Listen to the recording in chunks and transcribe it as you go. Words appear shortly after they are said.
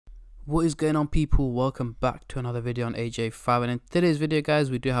What is going on, people? Welcome back to another video on AJ5, and in today's video guys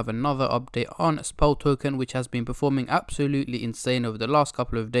we do have another update on Spell Token, which has been performing absolutely insane over the last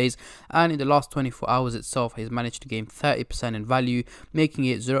couple of days, and in the last 24 hours itself has managed to gain 30% in value, making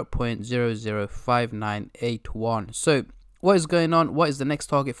it 0.005981. So what is going on? What is the next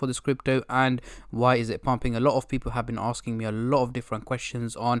target for this crypto, and why is it pumping? A lot of people have been asking me a lot of different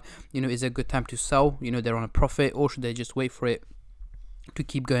questions on, is it a good time to sell? They're on a profit, or should they just wait for it to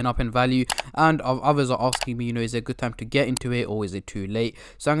keep going up in value? And others are asking me, is it a good time to get into it, or is it too late?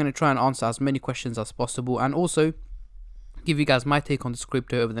 So I'm going to try and answer as many questions as possible, and also give you guys my take on this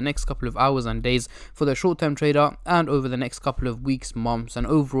crypto over the next couple of hours and days for the short-term trader, and over the next couple of weeks, months, and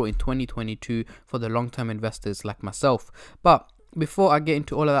overall in 2022 for the long-term investors like myself. But before I get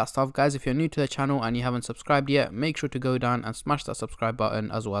into all of that stuff, guys, if you're new to the channel and you haven't subscribed yet, make sure to go down and smash that subscribe button,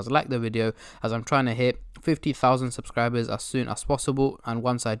 as well as like the video, as I'm trying to hit 50,000 subscribers as soon as possible. And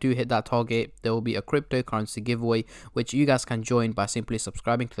once I do hit that target, there will be a cryptocurrency giveaway which you guys can join by simply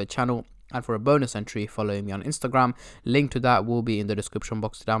subscribing to the channel, and for a bonus entry, following me on Instagram. Link to that will be in the description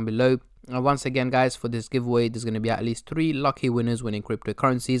box down below. And once again, guys, for this giveaway, there's going to be at least 3 lucky winners winning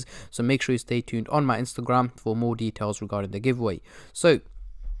cryptocurrencies, so make sure you stay tuned on my Instagram for more details regarding the giveaway. So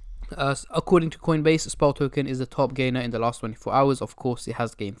according to Coinbase, Spell Token is the top gainer in the last 24 hours. Of course, it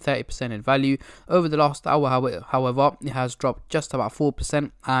has gained 30% in value over the last hour. However, it has dropped just about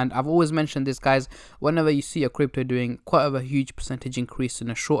 4%. And I've always mentioned this, guys, whenever you see a crypto doing quite a huge percentage increase in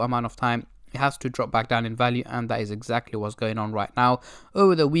a short amount of time, it has to drop back down in value, and that is exactly what's going on right now.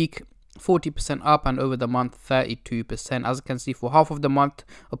 Over the week, 40% up, and over the month 32%. As you can see, for half of the month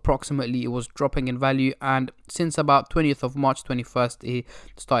approximately it was dropping in value, and since about 20th of March 21st it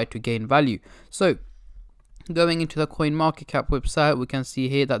started to gain value. So going into the CoinMarketCap website, we can see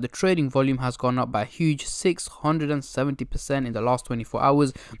here that the trading volume has gone up by a huge 670% in the last 24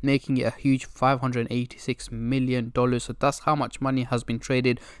 hours, making it a huge $586 million. So that's how much money has been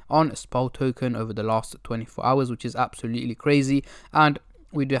traded on Spell Token over the last 24 hours, which is absolutely crazy. And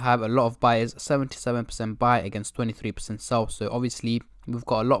we do have a lot of buyers, 77% buy against 23% sell. So obviously we've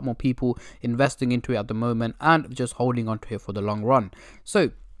got a lot more people investing into it at the moment and just holding on to it for the long run.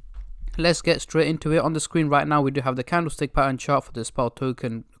 So let's get straight into it. On the screen right now we do have the candlestick pattern chart for the Spell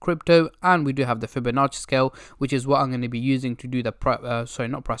Token crypto, and we do have the Fibonacci scale, which is what I'm going to be using to do the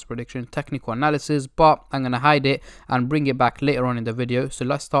technical analysis, but I'm going to hide it and bring it back later on in the video. So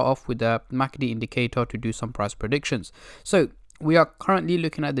let's start off with the MACD indicator to do some price predictions. So we are currently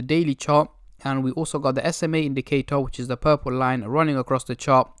looking at the daily chart, and we also got the SMA indicator, which is the purple line running across the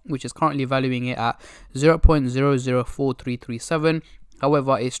chart, which is currently valuing it at 0.004337.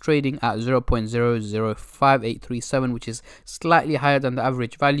 However, it's trading at 0.005837, which is slightly higher than the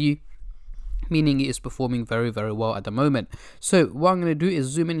average value, meaning it is performing very well at the moment. So what I'm going to do is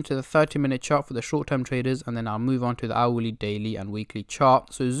zoom into the 30-minute chart for the short-term traders, and then I'll move on to the hourly, daily, and weekly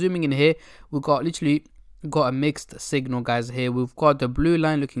chart. So zooming in here, we've got a mixed signal, guys. Here we've got the blue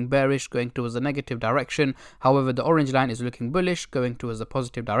line looking bearish, going towards the negative direction. However, the orange line is looking bullish, going towards the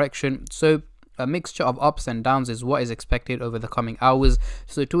positive direction. So a mixture of ups and downs is what is expected over the coming hours.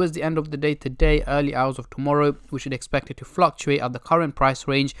 So towards the end of the day today, early hours of tomorrow, we should expect it to fluctuate at the current price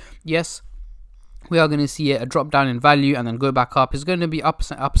range. Yes, we are going to see a drop down in value and then go back up. It's going to be ups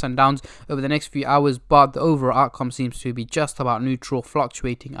and downs over the next few hours, but the overall outcome seems to be just about neutral,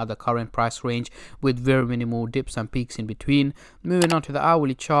 fluctuating at the current price range with very minimal dips and peaks in between. Moving on to the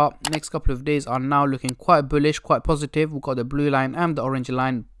hourly chart, next couple of days are now looking quite bullish, quite positive. We've got the blue line and the orange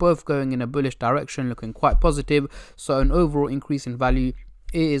line both going in a bullish direction, looking quite positive. So an overall increase in value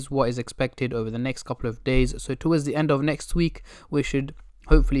is what is expected over the next couple of days. So towards the end of next week, we should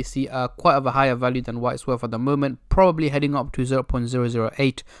hopefully see quite of a higher value than what it's worth at the moment, probably heading up to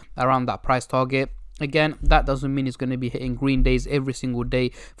 0.008 around that price target. Again, that doesn't mean it's going to be hitting green days every single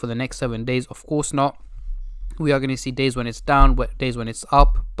day for the next 7 days. Of course not. We are going to see days when it's down, days when it's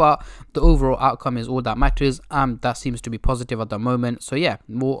up, but the overall outcome is all that matters, and that seems to be positive at the moment. So yeah,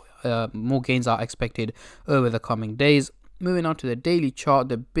 more gains are expected over the coming days. Moving on to the daily chart,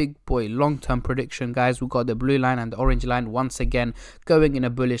 the big boy long-term prediction, guys. We've got the blue line and the orange line once again going in a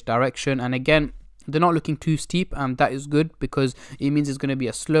bullish direction, and again they're not looking too steep, and that is good because it means it's going to be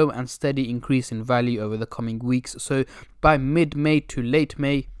a slow and steady increase in value over the coming weeks. So by mid-May to late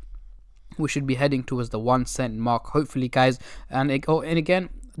May, we should be heading towards the 1 cent mark, hopefully, guys. And again,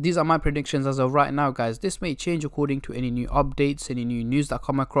 these are my predictions as of right now, guys. This may change according to any new updates, any new news that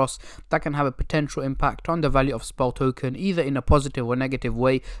come across that can have a potential impact on the value of Spell Token, either in a positive or negative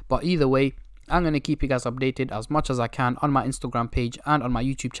way. But either way, I'm going to keep you guys updated as much as I can on my Instagram page and on my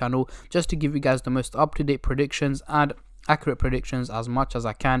YouTube channel, just to give you guys the most up-to-date predictions and accurate predictions as much as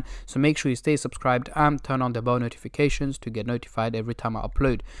I can. So make sure you stay subscribed and turn on the bell notifications to get notified every time I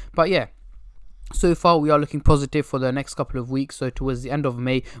upload. But yeah, so far we are looking positive for the next couple of weeks. So towards the end of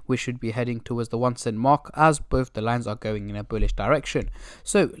May we should be heading towards the 1 cent mark, as both the lines are going in a bullish direction.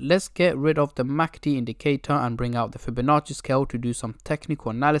 So let's get rid of the MACD indicator and bring out the Fibonacci scale to do some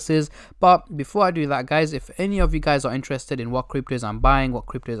technical analysis. But before I do that, guys, if any of you guys are interested in what cryptos I'm buying, what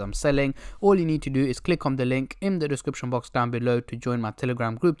cryptos I'm selling, all you need to do is click on the link in the description box down below to join my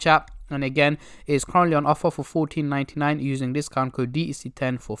Telegram group chat. And again, it is currently on offer for $14.99 using discount code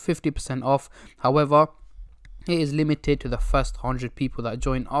DEC10 for 50% off. However, it is limited to the first 100 people that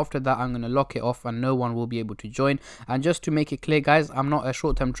join. After that, I'm going to lock it off and no one will be able to join. And just to make it clear, guys, I'm not a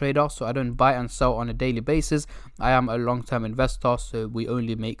short-term trader, so I don't buy and sell on a daily basis. I am a long-term investor, so we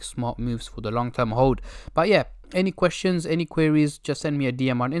only make smart moves for the long-term hold. But yeah, any questions, any queries, just send me a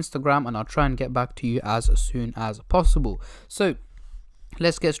DM on Instagram and I'll try and get back to you as soon as possible. So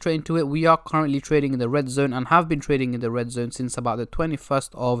let's get straight into it. We are currently trading in the red zone and have been trading in the red zone since about the 21st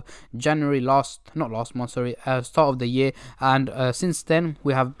of January start of the year. And since then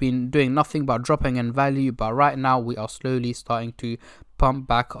we have been doing nothing but dropping in value, but right now we are slowly starting to pump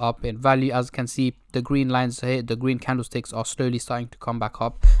back up in value. As you can see, the green lines here, the green candlesticks are slowly starting to come back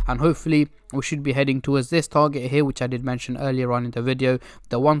up, and hopefully we should be heading towards this target here, which I did mention earlier on in the video,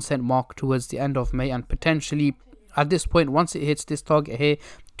 the 1 cent mark towards the end of May. And potentially at this point, once it hits this target here,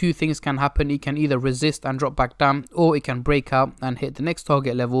 two things can happen. It can either resist and drop back down, or it can break out and hit the next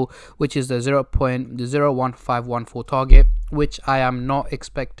target level, which is the 0.01514 target, which I am not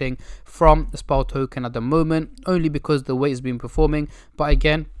expecting from the SPAL token at the moment, only because the way it's been performing. But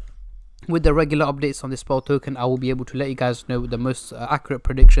again, with the regular updates on the SPAL token, I will be able to let you guys know the most accurate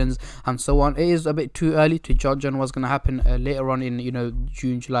predictions and so on. It is a bit too early to judge on what's going to happen later on in,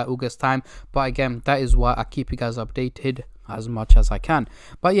 June, July, August time. But again, that is why I keep you guys updated as much as I can.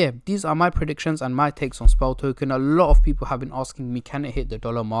 But yeah, these are my predictions and my takes on SPAL token. A lot of people have been asking me, can it hit the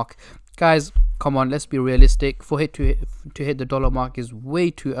dollar mark? Guys, come on, let's be realistic. For it to hit the dollar mark is way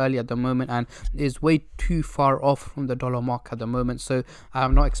too early at the moment, and is way too far off from the dollar mark at the moment. So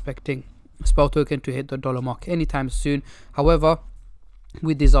I'm not expecting SPAL token to hit the dollar mark anytime soon. However,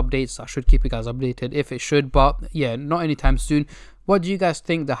 with these updates, I should keep you guys updated if it should, but yeah, not anytime soon. What do you guys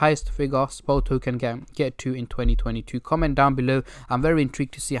think the highest figure SPAL token can get to in 2022? Comment down below. I'm very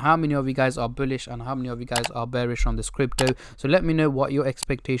intrigued to see how many of you guys are bullish and how many of you guys are bearish on this crypto. So let me know what your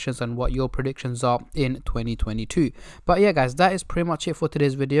expectations and what your predictions are in 2022. But yeah, guys, that is pretty much it for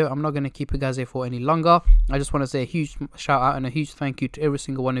today's video. I'm not going to keep you guys here for any longer. I just want to say a huge shout out and a huge thank you to every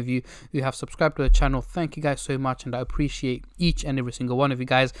single one of you who have subscribed to the channel. Thank you guys so much, and I appreciate each and every single one of you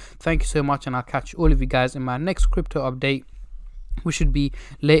guys. Thank you so much, and I'll catch all of you guys in my next crypto update, which should be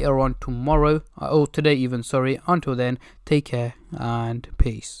later on tomorrow, or today even, sorry. Until then, take care and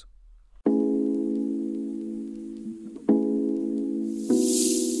peace.